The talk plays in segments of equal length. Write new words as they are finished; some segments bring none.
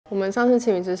我们上次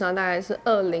情侣咨商大概是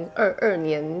2022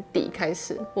年底开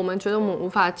始，我们觉得我们无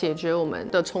法解决我们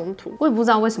的冲突。我也不知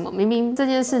道为什么，明明这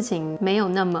件事情没有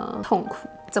那么痛苦，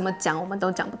怎么讲我们都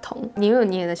讲不通。你有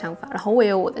你的想法，然后我也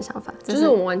有我的想法，就是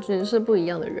我们完全是不一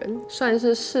样的人，算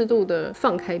是适度的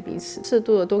放开彼此，适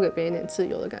度的多给别人一点自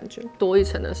由的感觉。多一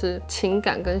层的是情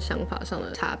感跟想法上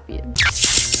的差别。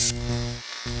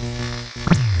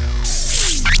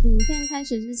影片开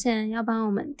始之前，要帮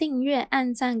我们订阅、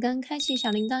按赞跟开启小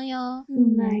铃铛哟。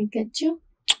来个啾！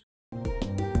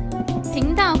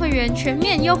频道会员全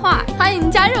面优化，欢迎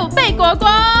加入贝果果！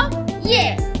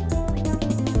耶！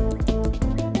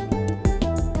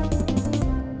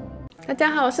大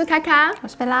家好，我是卡卡，我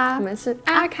是贝拉，我们是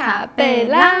阿卡贝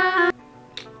拉。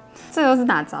这又是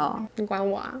哪招啊？你管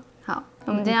我啊！好，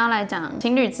我们今天要来讲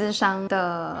情侣咨商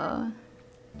的。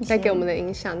带给我们的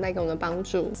影响，带给我们的帮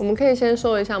助。我们可以先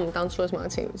说一下我们当初为什么要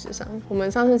情侣咨商。我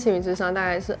们上次情侣咨商大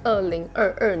概是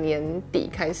2022年底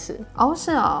开始。哦，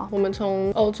是哦。我们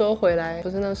从欧洲回来，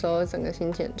不是那时候整个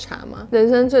心情很差吗？人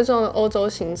生最重要的欧洲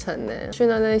行程呢，去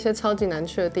到那些超级难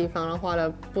去的地方，然后花了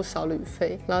不少旅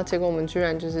费，然后结果我们居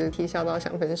然就是啼笑到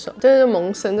想分手，就是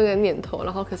萌生这个念头，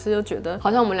然后可是又觉得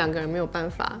好像我们两个人没有办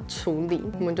法处理，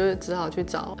我们就只好去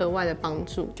找额外的帮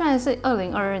助。居然是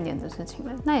2022年的事情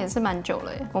了，那也是蛮久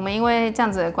了耶。我们因为这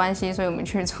样子的关系，所以我们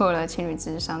去做了情侣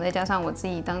咨商，再加上我自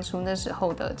己当初那时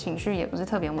候的情绪也不是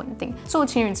特别稳定。做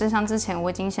情侣咨商之前，我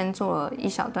已经先做了一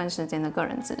小段时间的个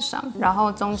人咨商，然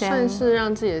后中间算是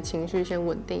让自己的情绪先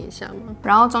稳定一下嘛。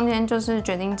然后中间就是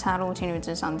决定插入情侣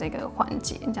咨商这个环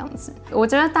节，这样子。我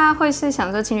觉得大家会是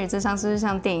想说，情侣咨商是不是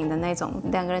像电影的那种，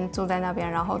两个人住在那边，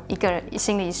然后一个人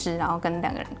心理师，然后跟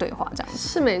两个人对话这样子？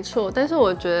是没错，但是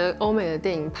我觉得欧美的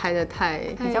电影拍得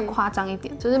比较夸张一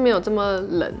点，就是没有这么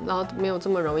冷，然后没有这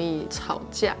么容易吵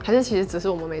架，还是其实只是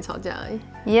我们没吵架而已，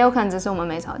也有可能只是我们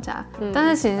没吵架。但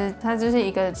是其实他就是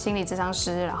一个心理咨商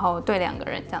师，然后对两个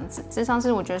人这样子。咨商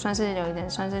师我觉得算是有一点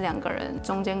算是两个人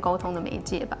中间沟通的媒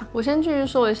介吧。我先继续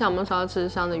说一下我们找到咨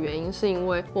商的原因，是因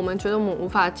为我们觉得我们无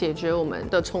法解决我们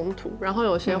的冲突，然后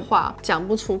有些话讲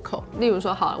不出口。例如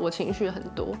说，好了，我情绪很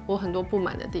多，我很多不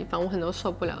满的地方，我很多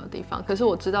受不了的地方，可是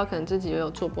我知道可能自己也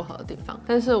有做不好的地方，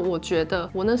但是我觉得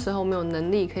我那时候没有能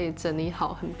力可以整理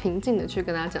好，很平静的去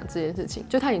跟他讲这件事情。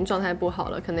就他已经状态不好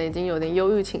了，可能已经有点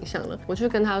忧郁倾向了，我去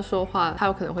跟他说话，他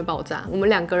有可能会爆炸。我们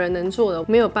两个人能做的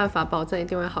没有办法保证一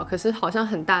定会好，可是好像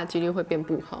很大的几率会变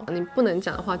不好。你不能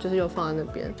讲的话就是又放在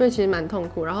那边，所以其实蛮痛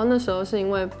苦。然后那时候是因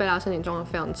为贝拉身体状况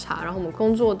非常差，然后我们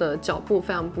工作的脚步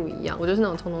非常不一样，我就是那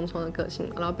种冲冲冲的个性，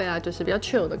然后贝拉就是比较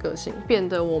chill 的个性，变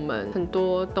得我们很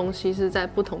多东西是在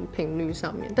不同频率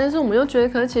上面。但是我们又觉得，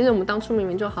可是其实我们当初明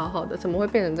明就好好的，怎么会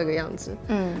变成这个样子？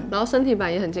然后身体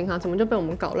版也很健康，怎么就被我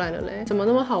们搞烂了嘞？怎么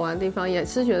那么好玩的地方，也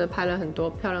是觉得拍了很多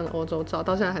漂亮的欧洲照，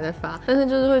到现在还在发，但是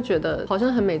就是会觉得好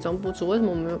像很美中不足。为什么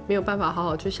我们没有办法好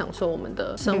好去享受我们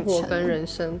的生活跟人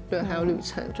生？对，还有旅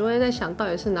程，就会在想到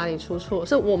底是哪里出错，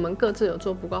是我们各自有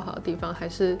做不够好的地方，还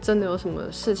是真的有什么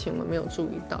事情我们没有注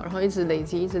意到，然后一直累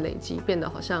积，一直累积，变得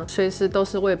好像随时都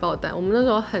是未爆弹。我们那时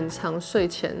候很常睡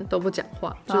前都不讲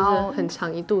话，就是很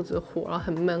常一肚子火，然后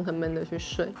很闷的去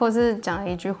睡，或是讲了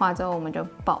一句话之后我们就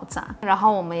爆炸，然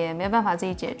后我们也没有办法自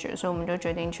己解决，所以我们就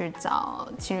决定去找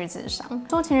情侣咨商。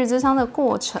做情侣咨商的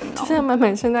过程哦，现在满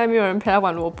满现在没有人陪他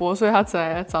玩萝卜，所以他只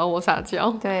来找我撒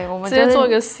娇。对，我们直接做一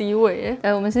个 C 位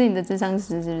耶。我们是你的咨商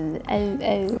师是不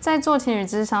是？在做情侣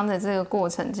咨商的这个过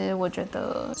程，其实我觉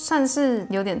得算是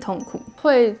有点痛苦，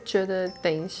会觉得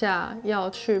等一下要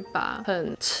去把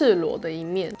很赤裸的一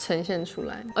面呈现出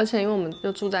来，而且因为我们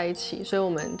就住在一起，所以我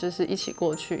们就是一起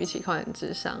过去，一起看完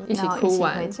咨商，一起哭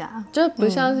完，回家，就不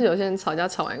像是有些人吵架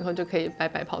吵完以后就可以拜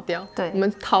拜跑掉。对，我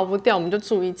们逃不掉，我们就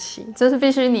住一起，就是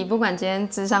必须你不管今天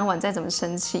咨商完再怎么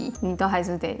生气，你都还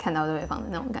是得看到对方的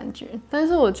那种感觉。但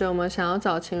是我觉得我们想要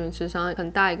找情侣咨商很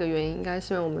大一个原因，应该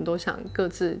是因为我们都想各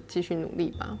自继续努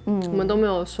力吧。我们都没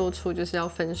有说出就是要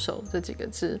分手这几个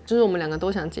字，就是我们两个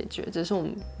都想解决，只是我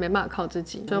们没办法靠自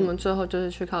己，所以我们最后就是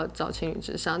去靠找情侣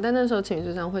咨商。但那时候情侣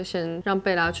咨商会先让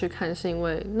贝拉去看，是因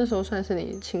为那时候算是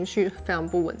你情绪非常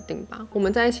不稳定吧。我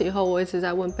们在一起以后，我一直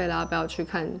在问贝拉要不要去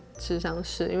看咨商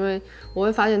师，因为我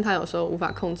会发现他有时候无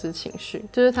法控制情绪，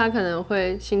就是他可能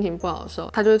会心情不好的时候，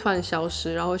他就会突然消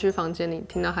失，然后会去房间里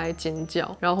听到他在尖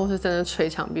叫，然后或是真的捶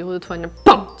墙壁，或是突然就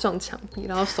砰撞墙壁，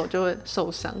然后手就会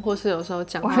受伤，或是有时候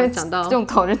讲话讲到用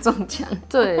头就撞墙，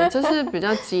对，就是比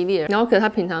较激烈。然后可是他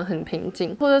平常很平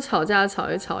静，或者吵架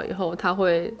吵一吵以后，他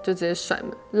会就直接甩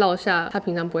门，落下他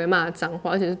平常不会骂的脏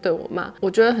话，而且是对我骂，我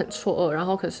觉得很错愕。然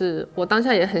后可是我当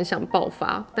下也很想爆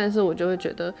发，但是我就会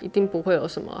觉得一定不会有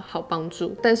什么好帮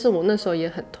助，但是我那时候也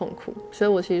很痛苦，所以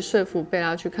我其实说服贝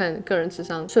拉去看个人諮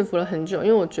商，说服了很久，因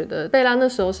为我觉得贝拉那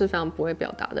时候是非常不会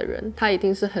表达的人，他一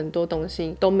定是很多东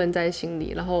西都闷在心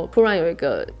里，然后突然有一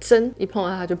个针一碰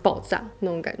到他就爆炸那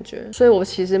种感觉，所以我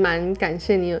其实蛮感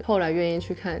谢你后来愿意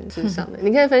去看諮商的。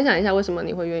你可以分享一下为什么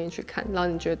你会愿意去看，然后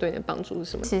你觉得对你的帮助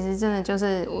是什么？其实真的就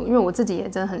是因为我自己也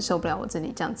真的很受不了我自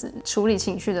己这样子处理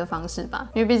情绪的方式吧，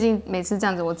因为毕竟每次这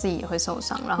样子我自己也会受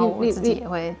伤，然后我自己也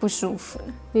会不舒服。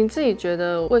你自己觉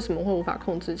得为什么会无法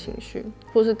控制情绪，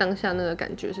或是当下那个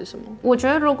感觉是什么？我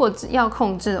觉得如果要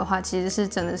控制的话，其实是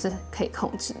真的是可以控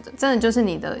制的，真的就是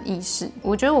你的意识。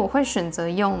我觉得我会选择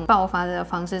用爆发的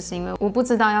方式，是因为我不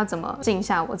知道要怎么静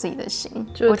下我自己的心，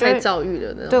就是太躁郁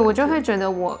了。对，我就会觉得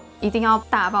我一定要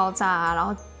大爆炸啊，然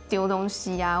后丢东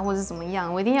西啊，或者怎么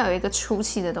样，我一定要有一个出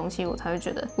气的东西，我才会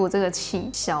觉得我这个气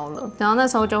消了。然后那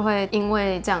时候就会因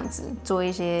为这样子做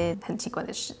一些很奇怪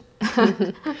的事。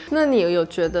那你有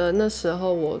觉得那时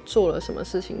候我做了什么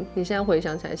事情，你现在回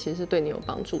想起来其实是对你有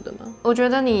帮助的吗？我觉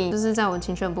得你就是在我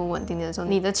情绪很不稳定的时候，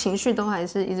你的情绪都还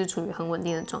是一直处于很稳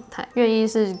定的状态，愿意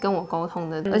是跟我沟通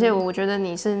的，而且我觉得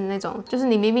你是那种，就是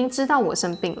你明明知道我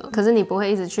生病了，可是你不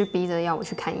会一直去逼着要我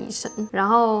去看医生，然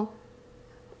后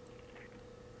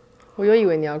我又以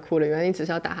为你要哭了，原来你只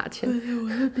是要打哈欠。我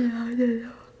是打哈欠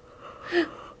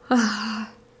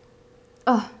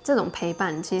这种陪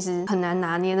伴其实很难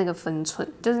拿捏那个分寸，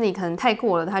就是你可能太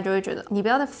过了，他就会觉得你不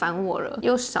要再烦我了，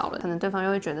又少了，可能对方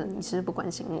又会觉得你是不是不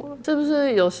关心我了。是不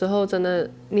是有时候真的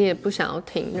你也不想要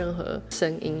听任何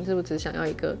声音，是不是只想要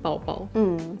一个抱抱？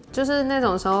就是那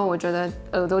种时候，我觉得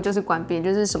耳朵就是关闭，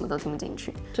就是什么都听不进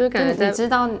去，就是感觉你知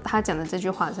道他讲的这句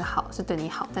话是好，是对你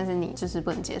好，但是你就是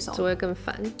不能接受，只会更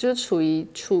烦，就是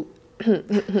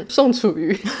宋楚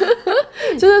瑜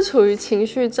就是处于情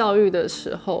绪躁郁的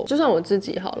时候，就算我自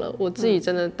己好了，我自己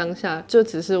真的当下就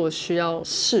只是我需要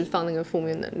释放那个负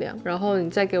面能量，然后你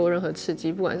再给我任何刺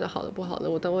激，不管是好的不好的，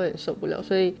我都会很受不了。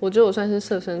所以我觉得我算是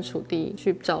设身处地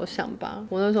去着想吧。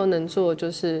我那时候能做的就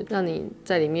是让你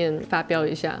在里面发飙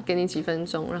一下，给你几分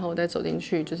钟，然后我再走进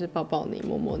去，就是抱抱你，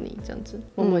摸摸你这样子，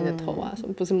摸摸你的头啊，什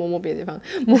么不是摸摸别的地方，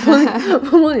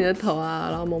摸摸你的头啊，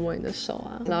然后摸摸你的手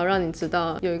啊，然后让你知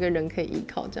道有一个人可以依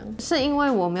靠这样。是因为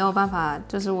我没有办法，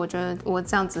就是我觉得我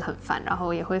这样子很烦，然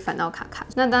后也会烦到卡卡。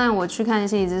那当然，我去看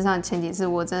心理咨商前几次，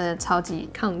我真的超级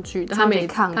抗拒的。他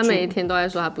每一天都在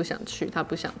说他不想去，他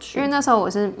不想去。因为那时候我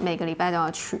是每个礼拜都要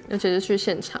去，而且是去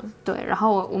现场。对，然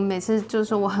后我每次就是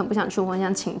说我很不想去，我很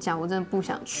想请假，我真的不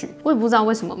想去。我也不知道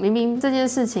为什么，明明这件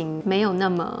事情没有那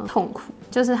么痛苦，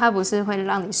就是它不是会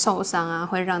让你受伤啊，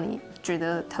会让你觉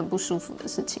得很不舒服的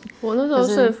事情。我那时候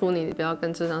说服你不要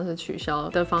跟諮商师取消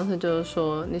的方式，就是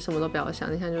说你什么都不要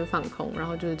想，你现在就是放空，然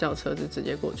后就是叫车子直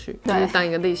接过去，就是当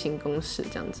一个例行公事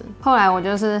这样子。后来我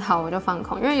就是好，我就放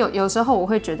空，因为有时候我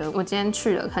会觉得我今天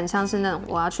去了，很像是那种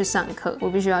我要去上课，我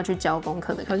必须要去交功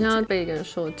课的感觉，好像要被一个人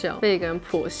说教，被一个人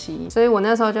剖析。所以我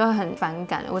那时候就很反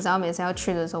感，我只要每次要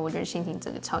去的时候，我觉得心情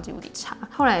整个超级无敌差。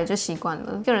后来也就习惯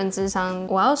了。个人諮商，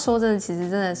我要说真的，其实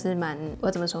真的是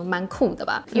我怎么说，蛮酷的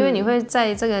吧？因为你会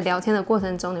在这个聊天的过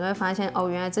程中，你会发现哦，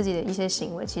原来自己的一些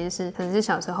行为其实是可能是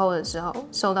小时候的时候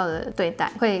受到的对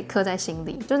待，会刻在心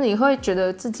里。就是你会觉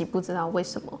得自己不知道为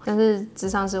什么，但是諮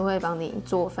商师会帮你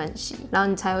做分析，然后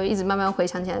你才会一直慢慢回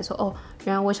想起来说，哦，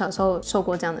原来我小时候受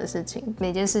过这样的事情，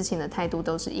每件事情的态度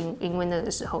都是因为那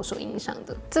个时候所影响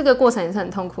的。这个过程也是很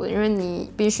痛苦的，因为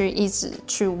你必须一直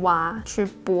去挖、去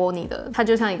剥你的，它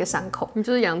就像一个伤口，你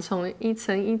就是洋葱一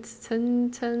层一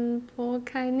层层剥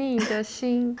开你的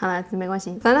心。好啦，没关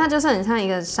系，反正它就是很像一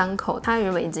个伤口，它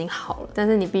原本已经好了，但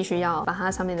是你必须要把它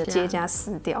上面的结痂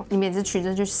撕掉，你每次取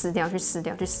就去撕掉，去撕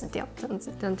掉，去撕掉，这样子。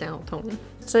这样讲好痛。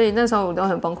所以那时候我都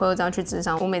很崩溃，我只要去諮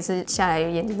商，我每次下来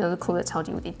眼睛都是哭得超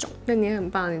级无敌肿。那你也很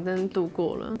棒，你真的度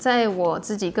过了。在我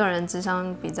自己个人諮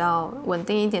商比较稳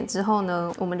定一点之后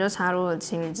呢，我们就插入了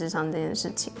情侣諮商这件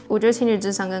事情。我觉得情侣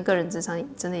諮商跟个人諮商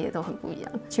真的也都很不一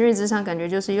样。情侣諮商感觉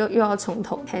就是又要从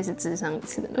头开始諮商一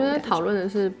次的那种感觉，就是讨论的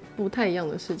是不太一样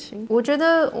的事情。我觉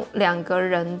得两个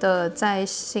人的在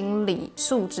心理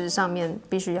素质上面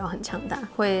必须要很强大，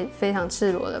会非常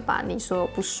赤裸的把你所有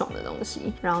不爽的东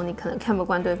西，然后你可能看不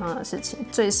惯对方的事情，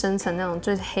最深层那种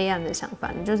最黑暗的想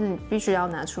法，你必须要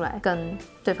拿出来跟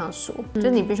对方说，就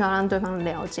是你必须要让对方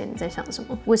了解你在想什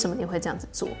么，为什么你会这样子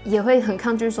做，也会很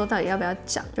抗拒说到底要不要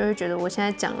讲，就会觉得我现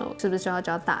在讲了是不是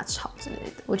就要大吵之类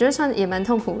的。我觉得算也蛮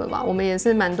痛苦的吧，我们也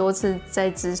是蛮多次在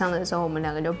諮商的时候，我们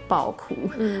两个就爆哭，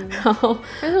然后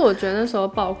但是我觉得那时候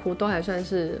爆哭都还算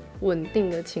是稳定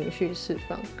的情绪释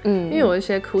放。因为有一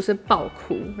些哭是爆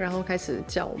哭，然后开始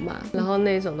叫骂，然后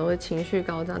那种都会情绪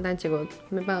高涨，但结果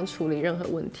没办法处理任何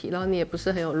问题，然后你也不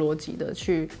是很有逻辑的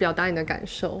去表达你的感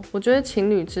受。我觉得情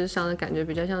侣諮商的感觉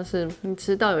比较像是你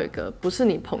知道有一个不是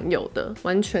你朋友的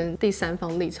完全第三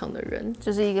方立场的人，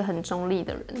就是一个很中立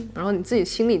的人，然后你自己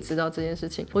心里知道这件事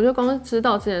情。我觉得光知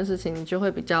道这件事情你就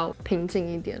会比较平静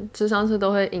一点。諮商师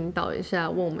都会引导一下，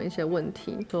问我们一些问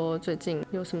题，说最近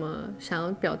有什么想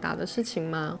要表达的事情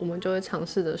吗？我们就会尝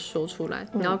试的说出来。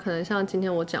然后可能像今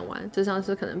天我讲完，諮商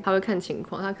师可能他会看情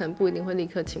况，他可能不一定会立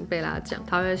刻请贝拉讲，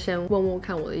他会先问问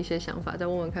看我的一些想法，再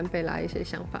问问看贝拉一些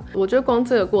想法。我觉得光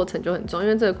这个过程就很重要，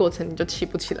因为这个过程你就气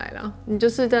不起来了，你就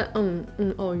是在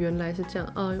哦原来是这样，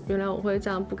哦原来我会这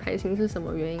样不开心是什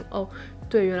么原因，哦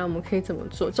对，原来我们可以怎么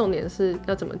做，重点是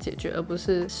要怎么解决，而不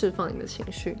是释放你的情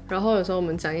绪。然后有时候我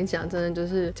们讲一讲，真的就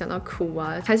是讲到哭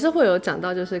啊，还是会有讲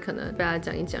到就是可能被他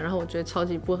讲一讲，然后我觉得超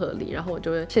级不合理，然后我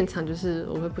就会现场就是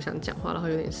我会不想讲话，然后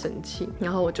有点生气，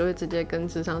然后我就会直接跟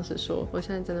諮商师说，我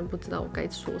现在真的不知道我该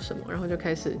说什么，然后就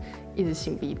开始一直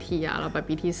擤鼻涕啊，然后把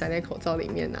鼻涕塞在口罩里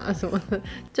面啊什么的，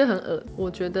就很恶。我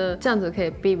觉得这样子可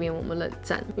以避免我们冷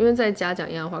战，因为在家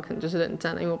讲一样的话可能就是冷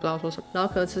战了，因为我不知道说什么。然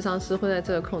后可是諮商师会在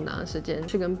这个空档的时间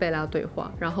去跟贝拉对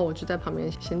话，然后我就在旁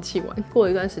边先气完，过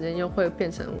一段时间又会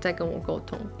变成在跟我沟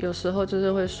通。有时候就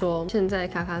是会说，现在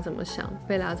卡卡怎么想，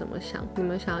贝拉怎么想，你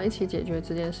们想要一起解决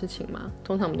这件事情吗？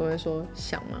通常我们都会说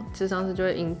想嘛，諮商师就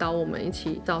会引导我们一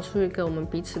起找出一个我们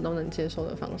彼此都能接受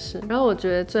的方式。然后我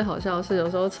觉得最好笑的是，有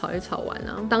时候吵一吵完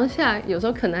啊，当下有时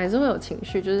候可能还是会有情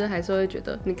绪，就是还是会觉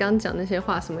得你刚刚讲那些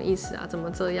话什么意思啊，怎么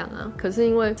这样啊？可是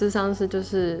因为諮商师就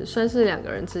是算是两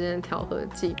个人之间的调和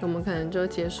剂，我们可能就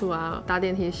结束啊，搭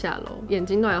电梯下楼，眼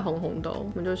睛都还红红的哦，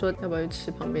我们就说要不要去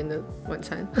吃旁边的晚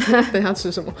餐？等一下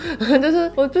吃什么？就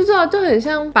是我不知道，就很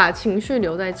像把情绪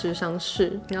留在諮商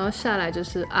室，然后下来就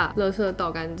是啊，垃圾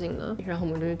倒干净了，然后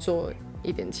我们就去做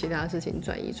一点其他事情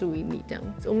转移注意力这样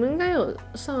子。我们应该有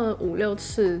上了5、6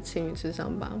次情侣諮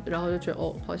商吧，然后就觉得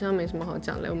哦好像没什么好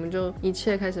讲的，我们就一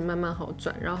切开始慢慢好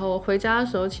转。然后回家的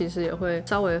时候其实也会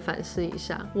稍微反思一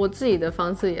下，我自己的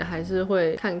方式也还是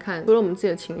会看看除了我们自己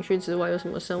的情绪之外有什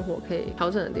么生活可以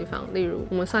调整的地方。例如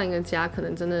我们上一个家可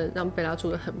能真的让贝拉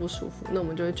住得很不舒服，那我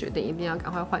们就会决定一定要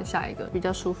赶快换下一个比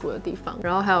较舒服的地方。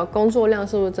然后还有工作量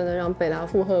是不是真的让贝拉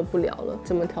负荷不了了，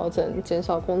怎么调整，减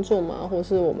少工作吗？或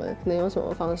是我们能用什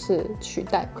么方式取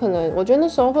代？可能我觉得那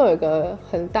时候会有一个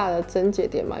很大的症结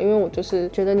点嘛，因为我就是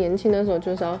觉得年轻的时候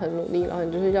就是要很努力，然后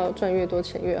你就是要赚越多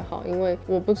钱越好，因为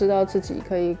我不知道自己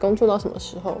可以工作到什么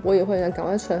时候，我也会想赶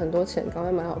快存很多钱，赶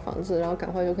快买好房子，然后赶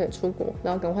快就可以出国，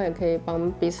然后赶快也可以帮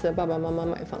彼此的爸爸妈妈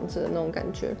买房子的那种感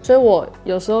觉。所以我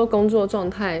有时候工作状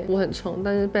态我很冲，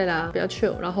但是贝拉比较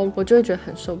chill， 然后我就会觉得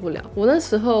很受不了。我那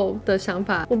时候的想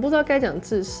法，我不知道该讲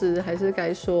自私还是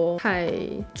该说太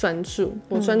专注，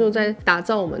我专注在打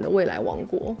造我们的未来王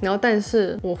国，然后但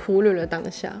是我忽略了当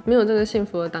下，没有这个幸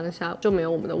福的当下就没有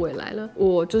我们的未来了。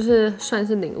我就是算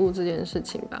是领悟这件事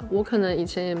情吧，我可能以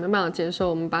前也没办法接受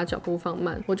我们把脚步放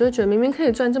慢，我就会觉得明明可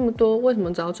以赚这么多，为什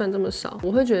么只要赚这么少？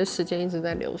我会觉得时间一直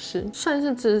在流逝。算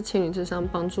是这情侣諮商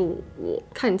帮助我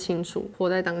看清楚活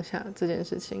在当下这件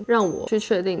事情，让我去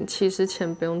确定其实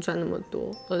钱不用赚那么多，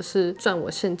而是赚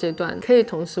我现阶段可以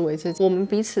同时维持我们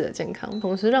彼此的健康，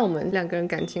同时让我们两个人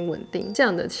感情稳定，这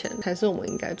样的钱才是我们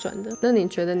应该赚的。那你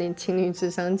觉得你情侣諮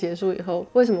商结束以后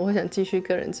为什么会想继续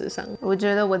个人諮商？我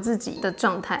觉得我自己的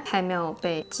状态还没有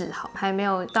被治好，还没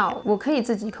有到我可以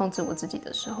自己控制我自己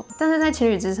的时候。但是在情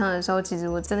侣諮商的时候，其实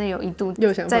我真的有一度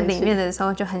在里面的时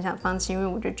候就很想放弃，因为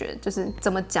我就觉得就是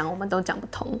怎么讲我们都讲不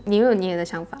通，你有你的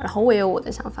想法，然后我也有我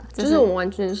的想法，就是我们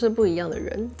完全是不一样的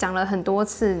人。讲了很多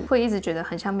次，会一直觉得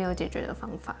很像没有解决的方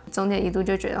法，中间一度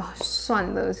就觉得、算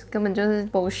了，根本就是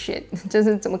bullshit， 就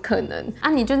是怎么可能啊？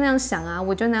你就那样想啊，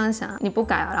我就那样想啊，你不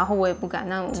改啊，然后我也不改，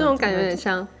那这种感觉有点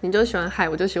像你就喜欢海，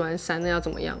我就喜欢山，那要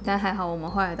怎么样？但还好我们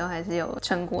后来都还是有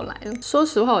撑过来了。说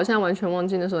实话，我现在完全忘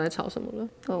记那时候在吵什么了，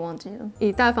我忘记了。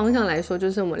以大方向来说，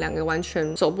就是我们两个完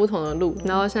全走不同的路，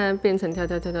然后现在变成跳。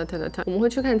我们会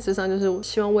去看諮商，就是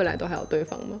希望未来都还有对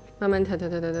方嘛，慢慢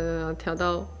调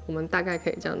到我们大概可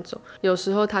以这样走。有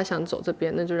时候他想走这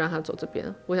边，那就让他走这边；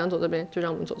我想走这边，就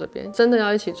让我们走这边。真的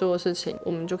要一起做的事情，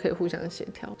我们就可以互相协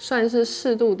调，算是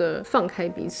适度的放开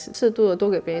彼此，适度的多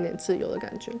给别人一点自由的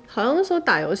感觉。好像那时候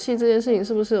打游戏这件事情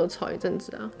是不是有吵一阵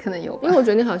子啊？可能有吧，因为我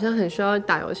觉得你好像很需要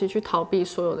打游戏去逃避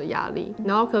所有的压力，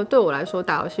然后可能对我来说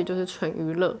打游戏就是纯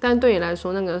娱乐，但对你来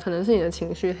说那个可能是你的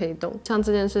情绪黑洞。像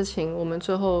这件事情，我们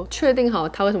最后确定好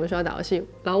他为什么需要打游戏，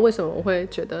然后为什么我会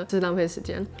觉得这是浪费时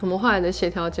间。我们后来的协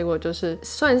调结果就是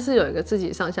算是有一个自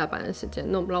己上下班的时间，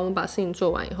那然后我们把事情做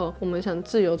完以后，我们想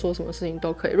自由做什么事情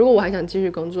都可以。如果我还想继续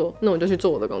工作，那我就去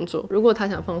做我的工作；如果他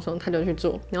想放松，他就去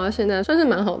做。然后现在算是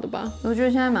蛮好的吧？我觉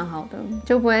得现在蛮好的，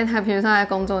就不会他比如说他在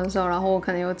工作的时候，然后我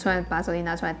可能又出来把手机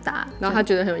拿出来打，然后他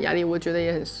觉得很有压力，我觉得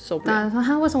也很受不了。他说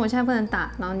他为什么我现在不能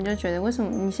打？然后你就觉得为什么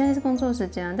你现在是工作时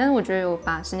间啊？但是我觉得有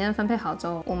把时间分配好之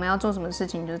后，我们要做什么事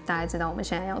情，就是大概知道我们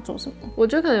现在要做什么。我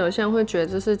觉得可能有些人会觉得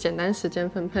这是简单时间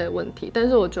分配的问题，但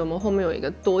是我觉得我们后面有一个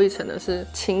多一层的是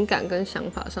情感跟想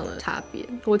法上的差别。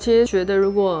我其实觉得，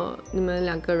如果你们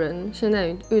两个人现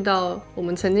在遇到我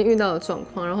们曾经遇到的状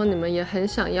况，然后你们也很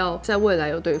想要在未来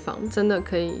有对方，真的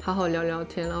可以好好聊聊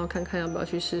天，然后看看要不要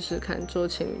去试试看做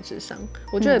情侣諮商。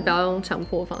我觉得也不要用强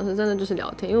迫方式，真的就是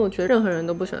聊天，因为我觉得任何人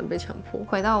都不喜欢被强迫。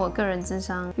回到我个人諮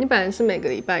商，你本来是每个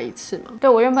礼拜一次吗？对，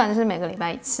我原本是每个礼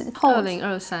拜一次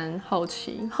，2023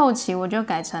后期我就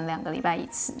改成2个礼拜一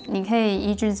次。你可以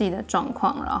依据自己的状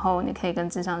况，然后你可以跟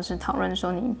諮商师讨论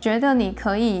说，你觉得你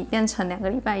可以变成2个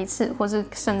礼拜一次，或是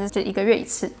甚至就1个月一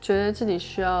次。觉得自己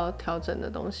需要调整的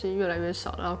东西越来越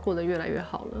少，然后过得越来越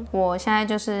好了。我现在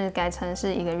就是改成是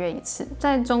1个月一次，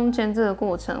在中间这个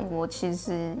过程，我其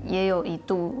实也有一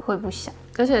度会不想。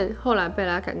而且后来被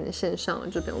他改成线上了，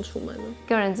就不用出门了。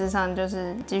个人諮商就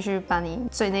是继续把你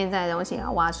最内在的东西给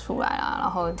它挖出来啊，然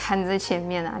后摊在前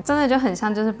面啊，真的就很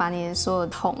像就是把你所有的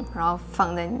痛，然后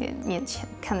放在你的面前，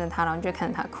看着他，然后你就看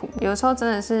着他哭。有时候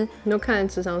真的是，你都看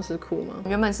着諮商师哭吗？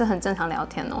原本是很正常聊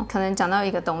天哦，可能讲到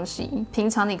一个东西，平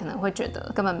常你可能会觉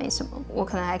得根本没什么，我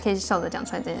可能还可以笑着讲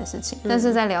出来这件事情，但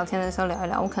是在聊天的时候聊一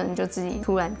聊，我可能就自己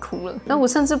突然哭了，但我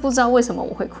甚至不知道为什么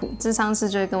我会哭。諮商师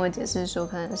就会跟我解释说，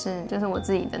可能是就是我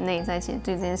自己的内在其实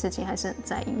对这件事情还是很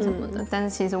在意什么的，但是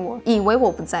其实我以为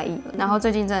我不在意了，然后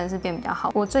最近真的是变比较好。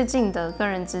我最近的个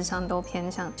人諮商都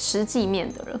偏向实际面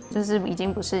的了，就是已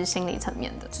经不是心理层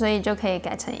面的，所以就可以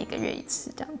改成1个月一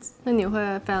次这样子。那你会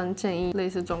非常建议类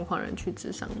似状况人去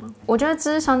諮商吗？我觉得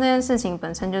諮商这件事情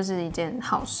本身就是一件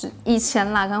好事。以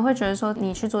前啦可能会觉得说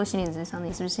你去做心理諮商，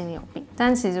你是不是心里有病？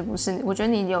但其实不是，我觉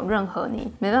得你有任何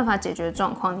你没办法解决的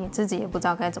状况，你自己也不知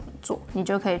道该怎么做，你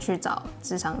就可以去找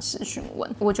諮商师询问。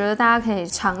我觉得大家可以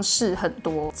尝试很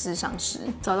多諮商师，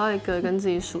找到一个跟自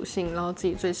己属性，然后自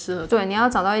己最适合。对，你要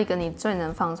找到一个你最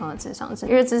能放松的諮商师，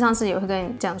因为諮商师也会跟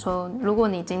你讲说，如果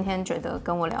你今天觉得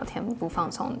跟我聊天不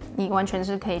放松，你完全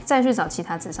是可以再去找其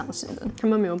他諮商师的。他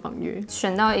们没有绑约，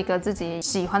选到一个自己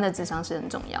喜欢的諮商师很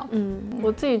重要。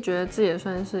我自己觉得这也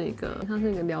算是一个像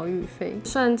是一个疗愈费，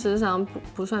虽然諮商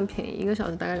不算便宜，1个小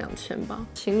时大概2000吧，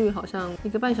情侣好像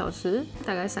1个半小时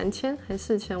大概3000还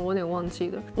是4000，我有点忘记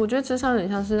了。我觉得諮商很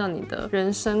像是让你的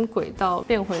人生轨道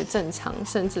变回正常，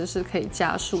甚至是可以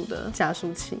加速的加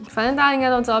速器。反正大家应该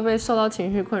都知道，被受到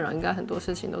情绪困扰，应该很多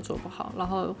事情都做不好，然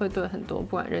后会对很多不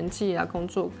管人际啊、工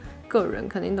作、个人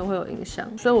肯定都会有影响。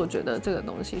所以我觉得这个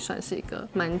东西算是一个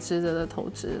蛮值得的投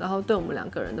资，然后对我们2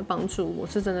个人的帮助，我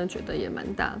是真的觉得也蛮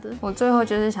大的。我最后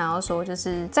就是想要说，就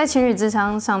是在情侣諮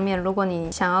商上面，如果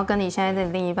你想要跟你现在的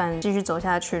另一半继续走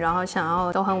下去，然后想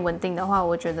要都很稳定的话，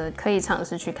我觉得可以尝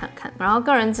试去看看。然后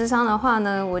个人諮商的话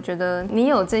呢，我觉得你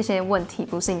有这些问题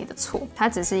不是你的错，它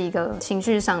只是一个情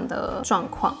绪上的状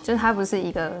况，就是它不是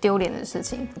一个丢脸的事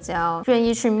情。只要愿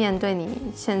意去面对你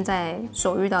现在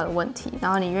所遇到的问题，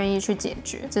然后你愿意去解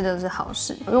决，这都是好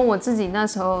事。因为我自己那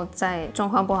时候在状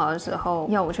况不好的时候，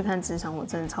要我去看諮商，我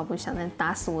真的超不想，但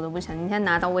打死我都不想。你现在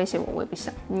拿刀威胁我，我也不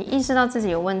想。你意识到自己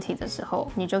有问题的时候，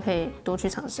你就可以多去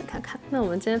尝试看看。那我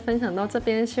们今天分享到这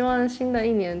边，希望新的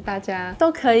一年大家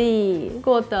都可以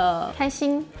过得开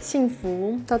心、幸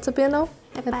福。到这边咯，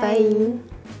拜拜。